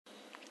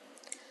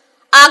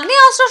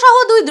আগ্নেয়াস্ত্রসহ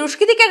দুই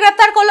দুষ্কৃতীকে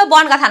গ্রেপ্তার করল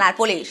বনগাঁ থানার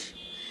পুলিশ।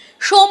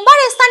 সোমবার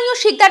স্থানীয়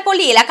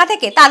শিকদারপল্লী এলাকা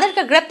থেকে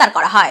তাদেরকে গ্রেপ্তার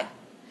করা হয়।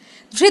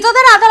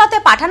 ধৃতদের আদালতে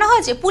পাঠানো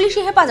হয়েছে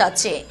পুলিশি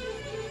হেফাজতে।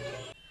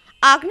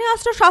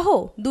 আগ্নেয়াস্ত্রসহ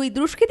দুই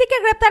দুষ্কৃতীকে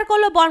গ্রেপ্তার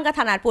করল বনগাঁ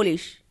থানার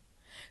পুলিশ।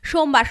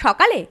 সোমবার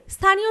সকালে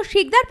স্থানীয়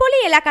শিকদারপল্লী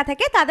এলাকা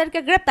থেকে তাদেরকে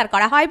গ্রেপ্তার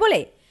করা হয় বলে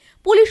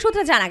পুলিশ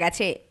সূত্রে জানা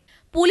গেছে।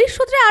 পুলিশ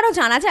সূত্রে আরও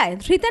জানা যায়,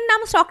 ধৃতের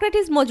নাম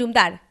সক্রেটিস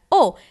মজুমদার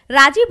ও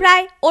রাজীব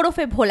রায়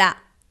ওরফে ভোলা।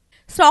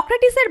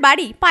 সক্রেটিসের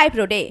বাড়ি পাইপ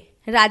রোডে,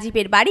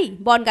 রাজীবের বাড়ি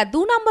বনগাঁ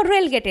 2 নম্বর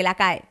রেলগেট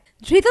এলাকায়।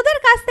 ধৃতদের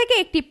কাছ থেকে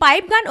একটি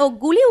পাইপ গান ও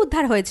গুলি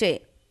উদ্ধার হয়েছে।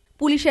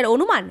 পুলিশের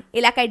অনুমান,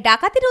 এলাকায়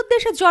ডাকাতির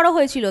উদ্দেশ্যে জড়ো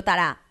হয়েছিল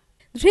তারা।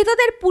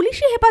 ধৃতদের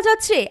পুলিশি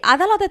হেফাজতে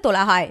আদালতে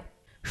তোলা হয়।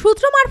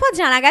 সূত্র মারফত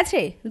জানা গেছে,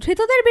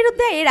 ধৃতদের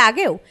বিরুদ্ধে এর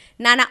আগেও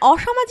নানা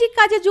অসামাজিক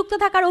কাজে যুক্ত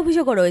থাকার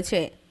অভিযোগও রয়েছে।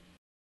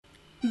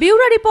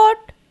 Bureau report,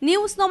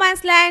 news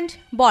no man's land,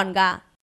 Bongaon.